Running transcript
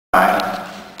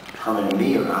Herman and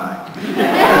me or I?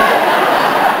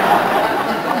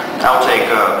 I'll take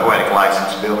a poetic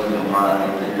license, Bill, if you don't mind.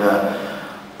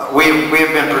 We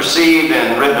have been perceived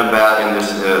and written about in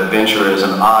this venture as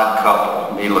an odd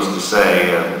couple. Needless to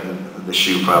say, the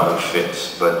shoe probably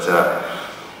fits.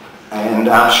 And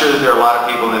I'm sure that there are a lot of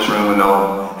people in this room who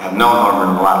have known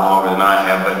Herman a lot longer than I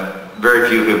have, but very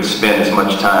few who have spent as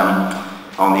much time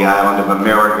on the island of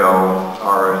Amerigo,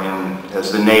 or as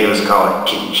the natives call it,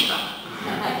 Kinja.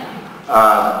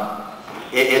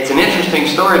 It's an interesting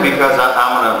story because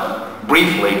I'm going to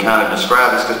briefly kind of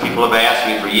describe this because people have asked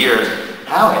me for years,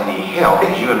 how in the hell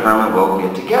did you and Herman Wouk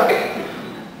get together?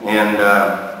 And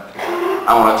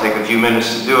I want to take a few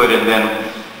minutes to do it, and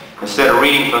then instead of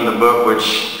reading from the book,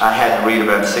 which I had to read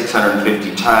about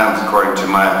 650 times according to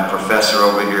my professor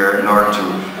over here in order to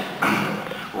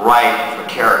write for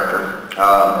character,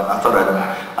 I thought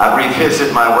I'd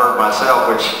revisit my work myself,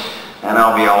 and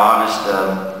I'll be all honest,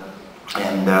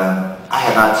 I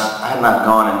had not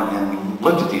gone and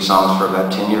looked at these songs for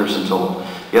about 10 years until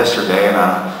yesterday, and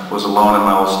I was alone in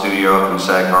my old studio up in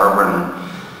Sag Harbor,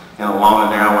 and alone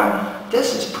in there I went,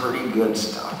 this is pretty good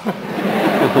stuff.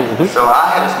 So I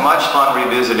had as much fun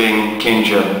revisiting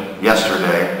Kinja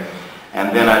yesterday,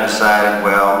 and then I decided,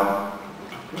 well,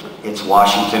 it's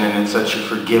Washington and it's such a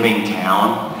forgiving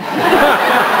town.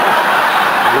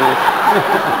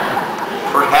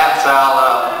 Perhaps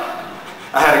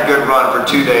I had a good run for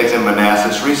 2 days in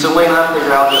Manassas recently, and I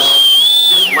figured I'll just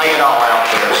lay it all out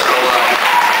there. So,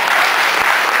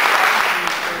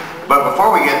 but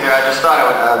before we get there, I just thought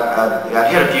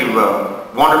I'd hit a few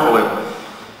wonderful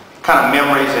kind of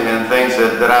memories and things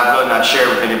that I've really not shared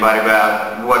with anybody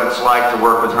about what it's like to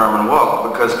work with Herman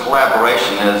Wouk, because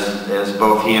collaboration, as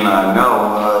both he and I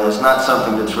know, is not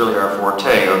something that's really our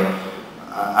forte.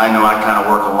 I know I kind of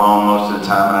work alone most of the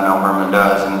time, and I know Herman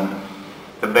does. And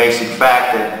the basic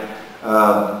fact that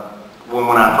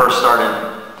when I first started,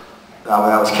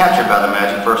 I was captured by the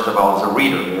magic, first of all, as a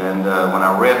reader. And when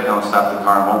I read Don't Stop the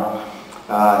Carnival,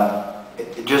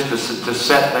 just to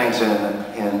set things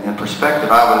in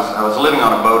perspective, I was living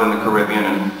on a boat in the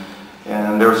Caribbean,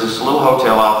 and there was this little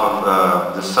hotel off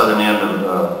of the southern end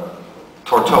of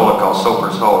Tortola called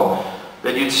Soper's Hole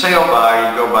that you'd sail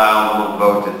by. You'd go by on a little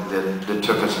boat that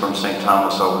took us from St.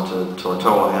 Thomas over to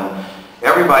Tortola, and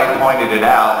everybody pointed it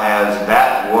out as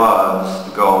that was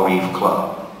the Gull Reef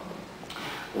Club.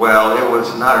 Well, it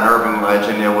was not an urban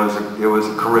legend, it was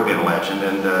a Caribbean legend,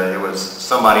 and it was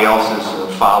somebody else's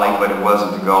folly, but it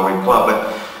wasn't the Gull Reef Club.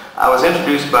 But I was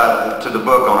introduced to the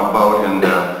book on a boat, and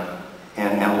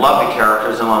loved the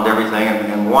characters and loved everything,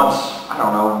 and once, I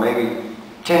don't know, maybe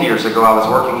 10 years ago, I was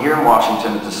working here in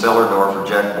Washington at the cellar door for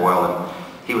Jack Boyle, and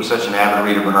he was such an avid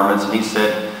reader of Herman's, and he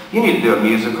said, you need to do a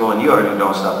musical, and you ought to do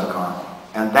Don't Stop the Carnival.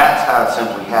 And that's how it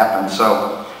simply happened.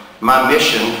 So my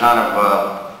mission kind of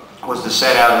was to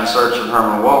set out in search of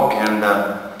Herman Wouk, and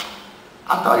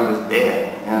I thought he was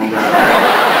dead. And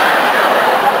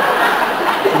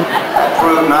that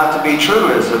proved not to be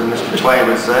true, as Mr. Twain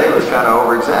would say. It was kind of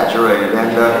over-exaggerated.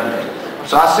 And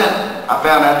so I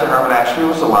found out that Herman actually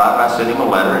was alive, and I sent him a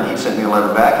letter, and he sent me a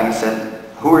letter back, and he said,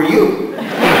 who are you?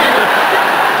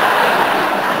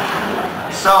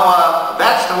 So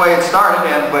that's the way it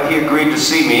started, but he agreed to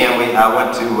see me, and I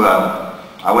went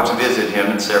to visit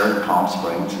him in Sarah, Palm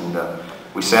Springs, and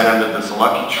we sat under this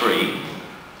lucky tree,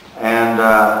 and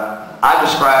I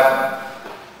described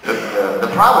the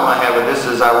problem I had with this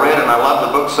is I read and I loved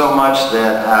the book so much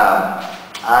that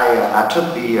I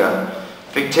took the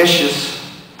fictitious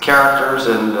characters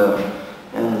and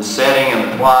the setting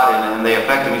and the plot, and they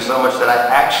affected me so much that I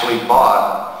actually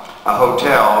bought a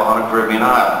hotel on a Caribbean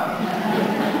island.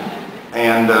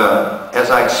 And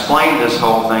as I explained this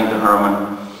whole thing to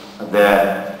Herman,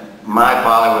 that my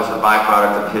folly was a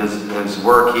byproduct of his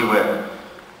work, he went,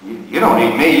 you don't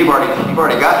need me, you've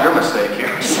already got your mistake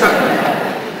here.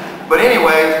 But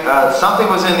anyway, something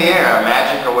was in the air,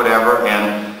 magic or whatever,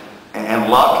 and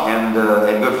luck and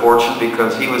good fortune,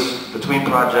 because he was between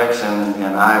projects and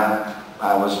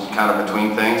I was kind of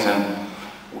between things, and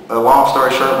long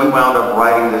story short, we wound up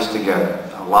writing this together.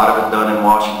 A lot of it done in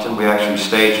Washington. We actually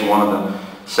staged one of the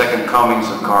second comings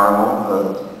of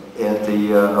Carnival at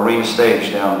the arena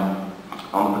stage down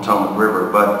on the Potomac River.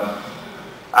 But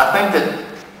I think that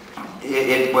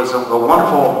it was a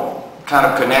wonderful kind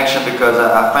of connection, because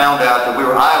I found out that we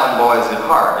were island boys at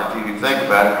heart. If you think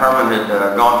about it, Herman had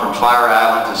gone from Fire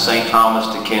Island to St. Thomas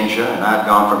to Kinja, and I'd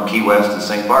gone from Key West to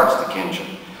St. Bart's to Kinja.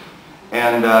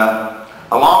 And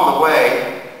along the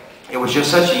way, it was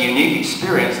just such a unique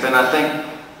experience. Then I think,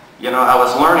 I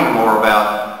was learning more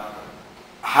about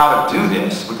how to do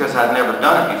this, because I'd never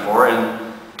done it before, and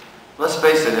let's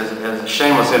face it, as a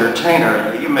shameless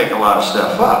entertainer, you make a lot of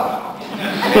stuff up.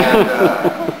 And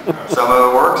some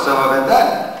of it works, some of it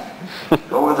doesn't.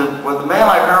 But with a man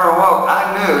like Herman Wouk,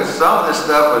 I knew some of this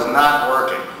stuff was not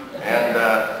working. And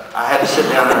I had to sit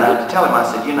down and I had to tell him, I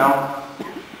said, you know,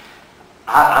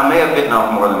 I may have bitten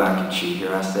off more than I could chew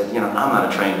here. I said, you know, I'm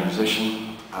not a trained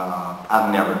musician.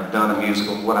 I've never done a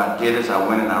musical. What I did is I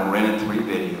went and I rented 3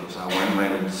 videos. I went and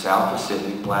rented South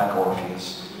Pacific, Black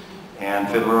Orpheus, and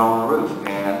Fiddler on the Roof.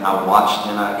 And I watched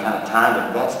and I kind of timed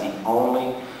it. That's the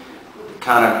only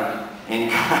kind of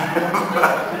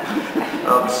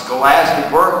of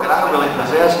scholastic work that I really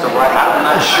possessed to write. I'm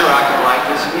not sure I could write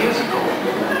this musical.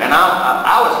 And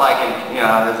I was like, you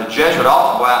know, as a Jesuit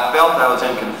also, I felt I was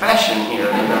in confession here.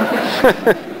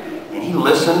 And he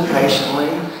listened patiently,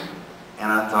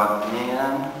 and I thought,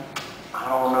 man, I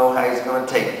don't know how he's going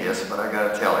to take this, but I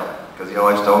got to tell him, because he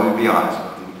always told me to be honest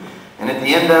with him. And at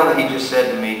the end of it, he just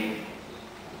said to me,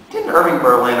 didn't Irving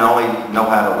Berlin only know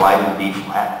how to write in B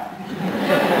flat?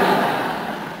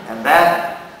 And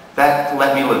that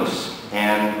let me loose.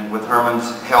 And with Herman's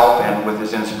help and with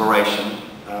his inspiration,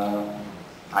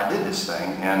 I did this thing.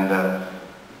 And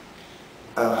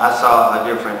I saw a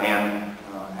dear friend, Ann,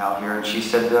 out here, and she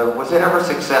said, was it ever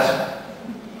successful?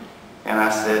 And I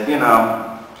said, you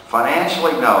know,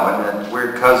 financially, no. And that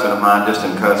weird cousin of mine,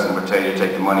 distant cousin, would tell you to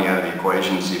take the money out of the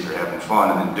equation and see if you're having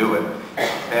fun and then do it.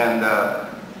 And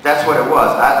that's what it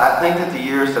was. I think that the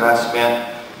years that I spent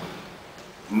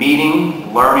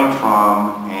meeting, learning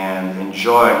from, and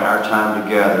enjoying our time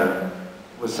together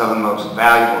was some of the most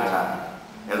valuable time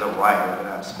as a writer that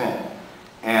I've spent.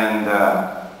 And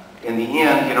in the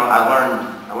end, you know,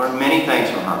 I learned many things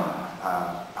from her.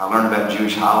 I learned about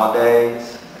Jewish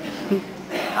holidays,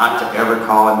 not to ever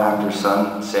call him after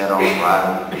sunset on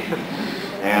Friday.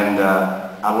 And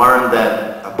I learned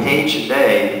that a page a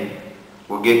day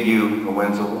will give you a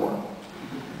wins award.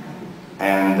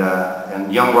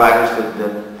 And young writers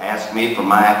that ask me for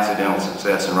my accidental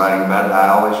success in writing about it, I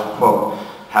always quote,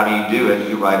 how do you do it?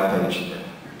 You write a page a day.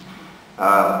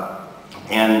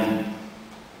 And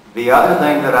the other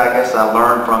thing that I guess I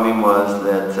learned from him was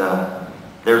that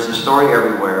there's a story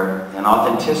everywhere, and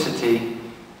authenticity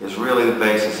is really the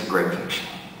basis of great fiction.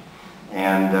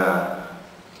 And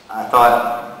I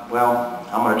thought, well,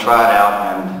 I'm going to try it out.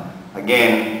 And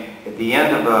again, at the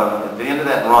end of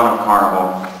that run of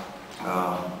Carnival,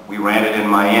 we ran it in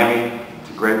Miami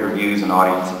to great reviews and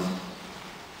audiences.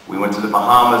 We went to the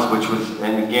Bahamas, which was,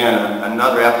 and again,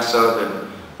 another episode that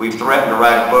we've threatened to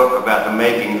write a book about the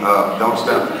making of Don't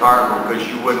Stop the Carnival, because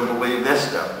you wouldn't believe this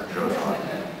stuff that goes on.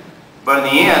 But in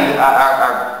the end,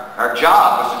 our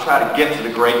job was to try to get to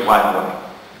the Great White Way.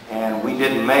 And we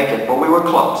didn't make it, but we were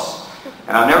close.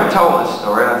 And I've never told this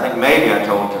story, and I think maybe I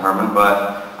told it to Herman,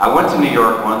 but I went to New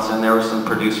York once, and there were some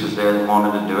producers there that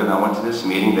wanted to do it, and I went to this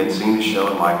meeting. They'd seen the show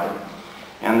and liked it.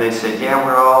 And they said, yeah,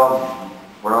 we're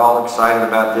all excited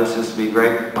about this. This would be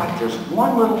great, but there's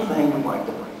one little thing we'd like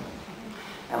to bring.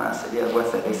 And I said, yeah,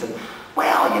 what's that? They said,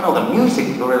 well, you know, the music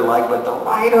you really like, but the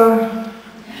writer.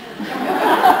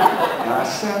 And I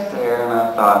sat there and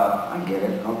I thought, I get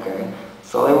it, okay.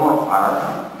 So they want to fire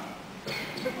Herman.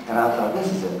 And I thought,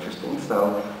 this is interesting.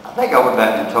 So I think I went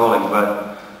back and told him,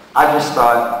 but I just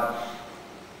thought,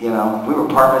 you know, we were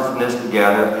partners in this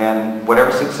together, and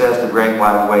whatever success the Great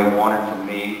White Way wanted from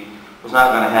me was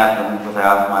not going to happen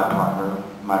without my partner,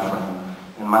 my friend,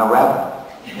 and my rabbi.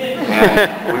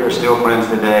 And we are still friends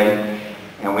today,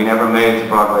 and we never made it to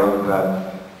Broadway,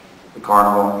 but the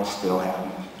Carnival is still happening.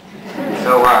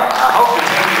 So I hope you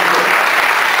take it through.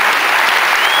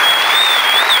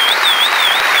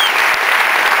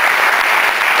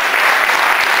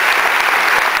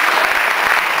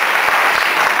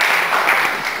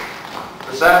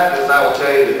 The fact is, I will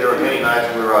tell you that there were many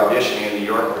nights we were auditioning in New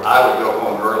York where I would go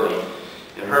home early